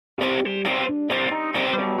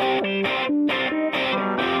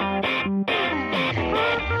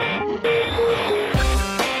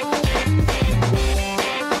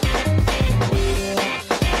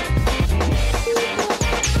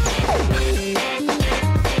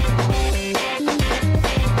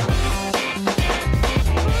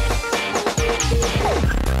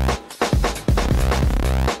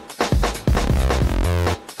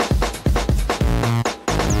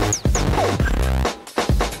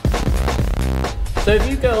So have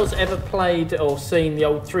you girls ever played or seen the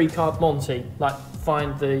old 3-card Monty? Like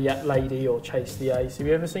find the lady or chase the ace. Have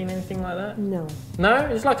you ever seen anything like that? No. No?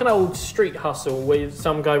 It's like an old street hustle where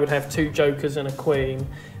some guy would have 2 jokers and a queen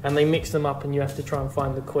and they mix them up and you have to try and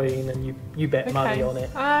find the queen and you bet money on it.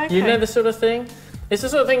 Okay. You know the sort of thing? It's the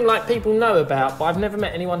sort of thing like people know about, but I've never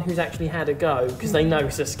met anyone who's actually had a go because they know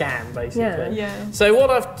it's a scam, basically. Yeah. So what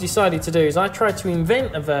I've decided to do is I tried to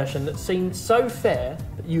invent a version that seemed so fair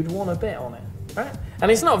that you'd want to bet on it. Right? And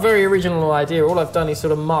it's not a very original idea. All I've done is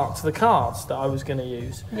sort of marked the cards that I was going to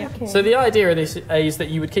use. Yeah. Okay. So the idea of this is that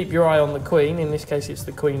you would keep your eye on the queen. In this case, it's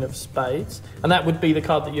the queen of spades, and that would be the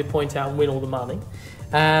card that you'd point out and win all the money.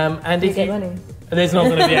 And if you get money. There's not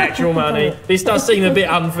going to be actual money. This does seem a bit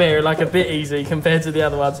unfair, like a bit easy compared to the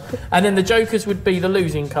other ones. And then the jokers would be the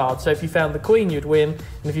losing card. So if you found the queen, you'd win,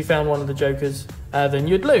 and if you found one of the jokers, then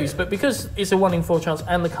you'd lose. But because it's a 1 in 4 chance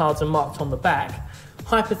and the cards are marked on the back,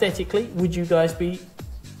 hypothetically, would you guys be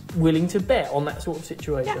willing to bet on that sort of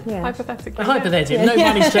situation? Yeah. Hypothetically. Hypothetically, no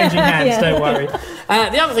money's changing hands, don't worry.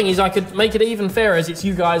 The other thing is I could make it even fairer as it's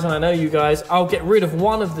you guys and I know you guys. I'll get rid of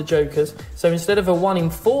one of the jokers. So instead of a 1 in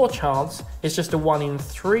 4 chance, it's just a 1 in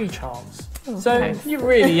 3 chance. So you're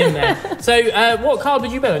really in there. So what card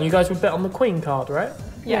would you bet on? You guys would bet on the queen card, right?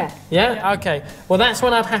 Yeah. Yeah? Okay. Well, that's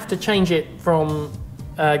when I'd have to change it from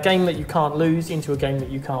a game that you can't lose into a game that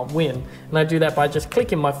you can't win. And I do that by just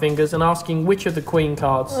clicking my fingers and asking which of the queen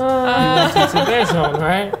cards you wanted to bet on,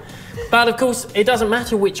 right? But of course, it doesn't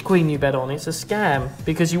matter which queen you bet on. It's a scam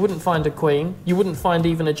because you wouldn't find a queen. You wouldn't find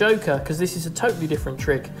even a joker because this is a totally different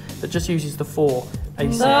trick that just uses the 4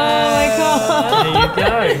 aces. Oh my god!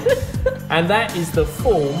 There you go. And that is the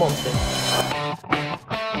full Monty.